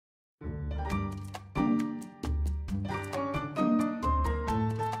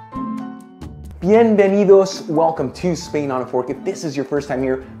Bienvenidos, welcome to Spain on a Fork. If this is your first time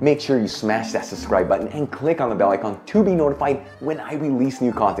here, make sure you smash that subscribe button and click on the bell icon to be notified when I release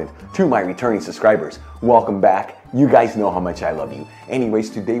new content. To my returning subscribers, welcome back. You guys know how much I love you. Anyways,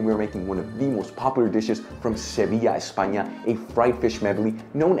 today we're making one of the most popular dishes from Sevilla, España, a fried fish medley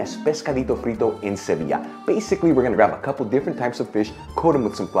known as Pescaito Frito in Sevilla. Basically, we're gonna grab a couple different types of fish, coat them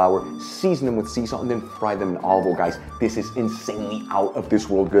with some flour, season them with sea salt, and then fry them in olive oil, guys. This is insanely out of this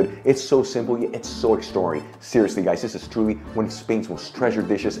world good. It's so simple, yet it's so extraordinary. Seriously, guys, this is truly one of Spain's most treasured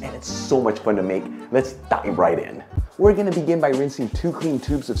dishes, and it's so much fun to make. Let's dive right in. We're gonna begin by rinsing 2 clean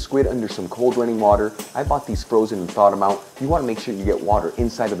tubes of squid under some cold running water. I bought these frozen and thawed them out. You wanna make sure you get water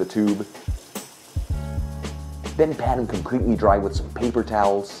inside of the tube. Then pat them completely dry with some paper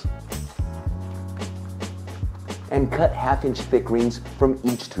towels. And cut 1/2-inch thick rings from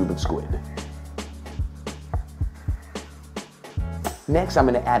each tube of squid. Next, I'm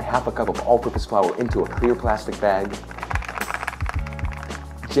gonna add 1/2 cup of all-purpose flour into a clear plastic bag.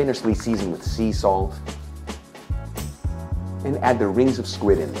 Generously season with sea salt. And add the rings of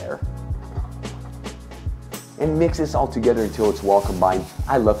squid in there. And mix this all together until it's well combined.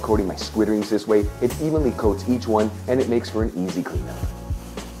 I love coating my squid rings this way. It evenly coats each one and it makes for an easy cleanup.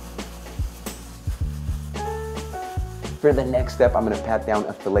 For the next step, I'm gonna pat down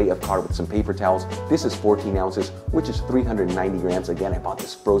a fillet of cod with some paper towels. This is 14 ounces, which is 390 grams. Again, I bought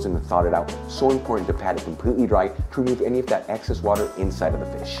this frozen and thawed it out. So important to pat it completely dry to remove any of that excess water inside of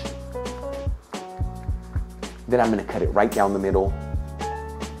the fish. Then I'm gonna cut it right down the middle,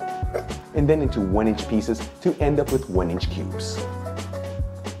 and then into 1-inch pieces to end up with 1-inch cubes.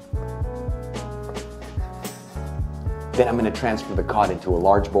 Then I'm gonna transfer the cod into a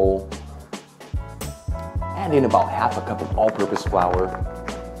large bowl, add in about 1/2 cup of all-purpose flour,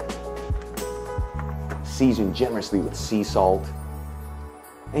 season generously with sea salt,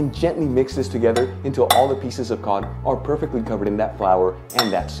 and gently mix this together until all the pieces of cod are perfectly covered in that flour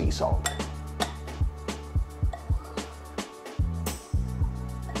and that sea salt.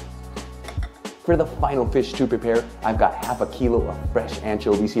 For the final fish to prepare, I've got 1/2 kilo of fresh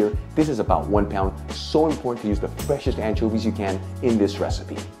anchovies here. This is about 1 pound. So important to use the freshest anchovies you can in this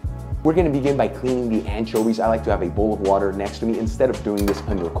recipe. We're gonna begin by cleaning the anchovies. I like to have a bowl of water next to me. Instead of doing this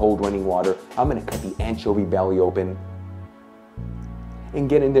under cold running water, I'm gonna cut the anchovy belly open and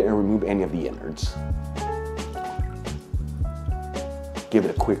get in there and remove any of the innards. Give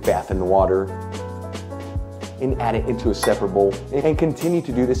it a quick bath in the water and add it into a separate bowl, and continue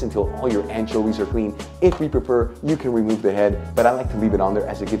to do this until all your anchovies are clean. If you prefer, you can remove the head, but I like to leave it on there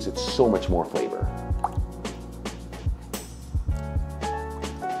as it gives it so much more flavor.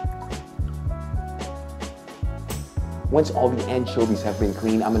 Once all the anchovies have been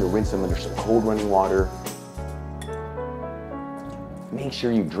cleaned, I'm gonna rinse them under some cold running water. Make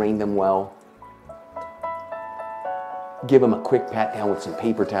sure you drain them well. Give them a quick pat down with some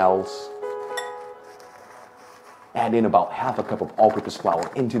paper towels. Add in about 1/2 cup of all-purpose flour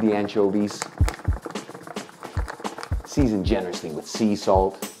into the anchovies. Season generously with sea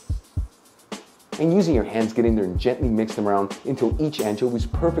salt. And using your hands, get in there and gently mix them around until each anchovy is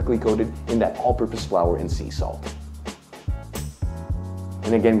perfectly coated in that all-purpose flour and sea salt.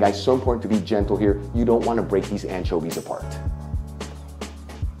 And again, guys, so important to be gentle here. You don't want to break these anchovies apart.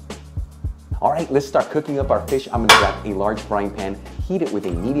 All right, let's start cooking up our fish. I'm gonna grab a large frying pan, heat it with a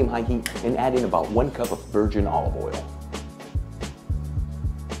medium-high heat, and add in about 1 cup of virgin olive oil.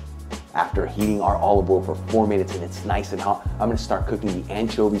 After heating our olive oil for 4 minutes and it's nice and hot, I'm gonna start cooking the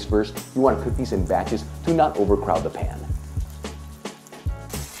anchovies first. You wanna cook these in batches to not overcrowd the pan.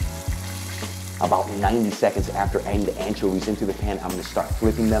 About 90 seconds after adding the anchovies into the pan, I'm gonna start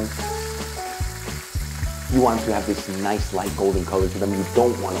flipping them. You want them to have this nice light golden color to them. You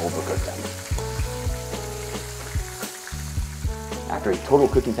don't want to overcook them. After a total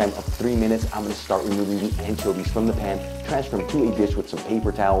cooking time of 3 minutes, I'm going to start removing the anchovies from the pan, transfer them to a dish with some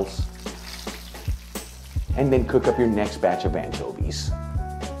paper towels, and then cook up your next batch of anchovies.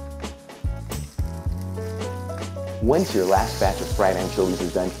 Once your last batch of fried anchovies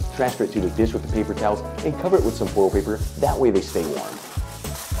is done, transfer it to the dish with the paper towels and cover it with some foil paper. That way they stay warm.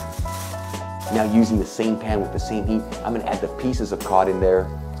 Now, using the same pan with the same heat, I'm gonna add the pieces of cod in there.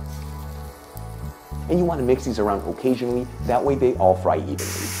 And you wanna mix these around occasionally, that way they all fry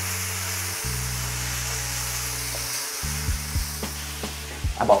evenly.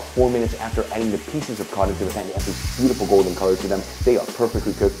 About 4 minutes after adding the pieces of cod into the pan, they have this beautiful golden color to them. They are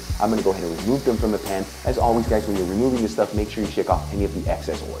perfectly cooked. I'm gonna go ahead and remove them from the pan. As always, guys, when you're removing this stuff, make sure you shake off any of the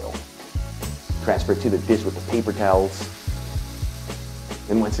excess oil. Transfer it to the dish with the paper towels.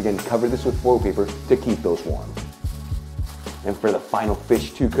 And once again, cover this with foil paper to keep those warm. And for the final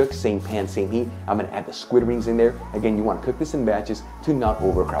fish to cook, same pan, same heat, I'm gonna add the squid rings in there. Again, you wanna cook this in batches to not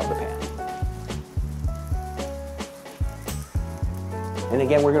overcrowd the pan. And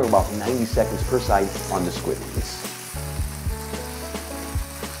again, we're gonna go about 90 seconds per side on the squid rings.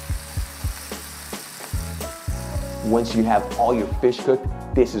 Once you have all your fish cooked,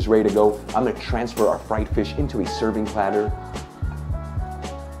 this is ready to go. I'm gonna transfer our fried fish into a serving platter.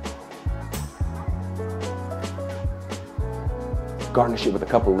 Garnish it with a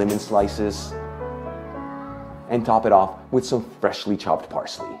couple lemon slices. And top it off with some freshly chopped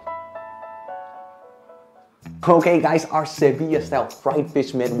parsley. Okay guys, our Sevilla style fried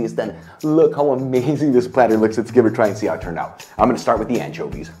fish medley is done. Look how amazing this platter looks. Let's give it a try and see how it turned out. I'm gonna start with the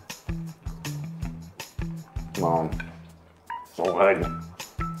anchovies. So good.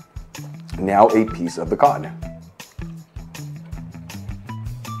 Now a piece of the cod.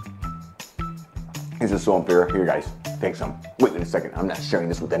 This is so unfair. Here guys, take some. Wait a second, I'm not sharing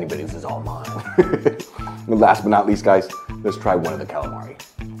this with anybody. This is all mine. And last but not least guys, let's try one of the calamari.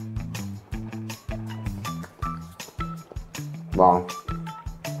 Wow.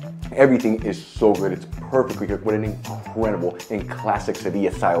 Everything is so good. It's perfectly cooked. What an incredible and classic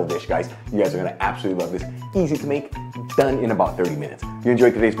Sevilla style dish, guys. You guys are gonna absolutely love this. Easy to make, done in about 30 minutes. If you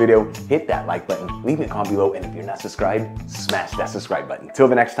enjoyed today's video, hit that like button, leave me a comment below, and if you're not subscribed, smash that subscribe button. Till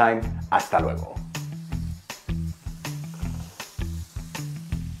the next time, hasta luego.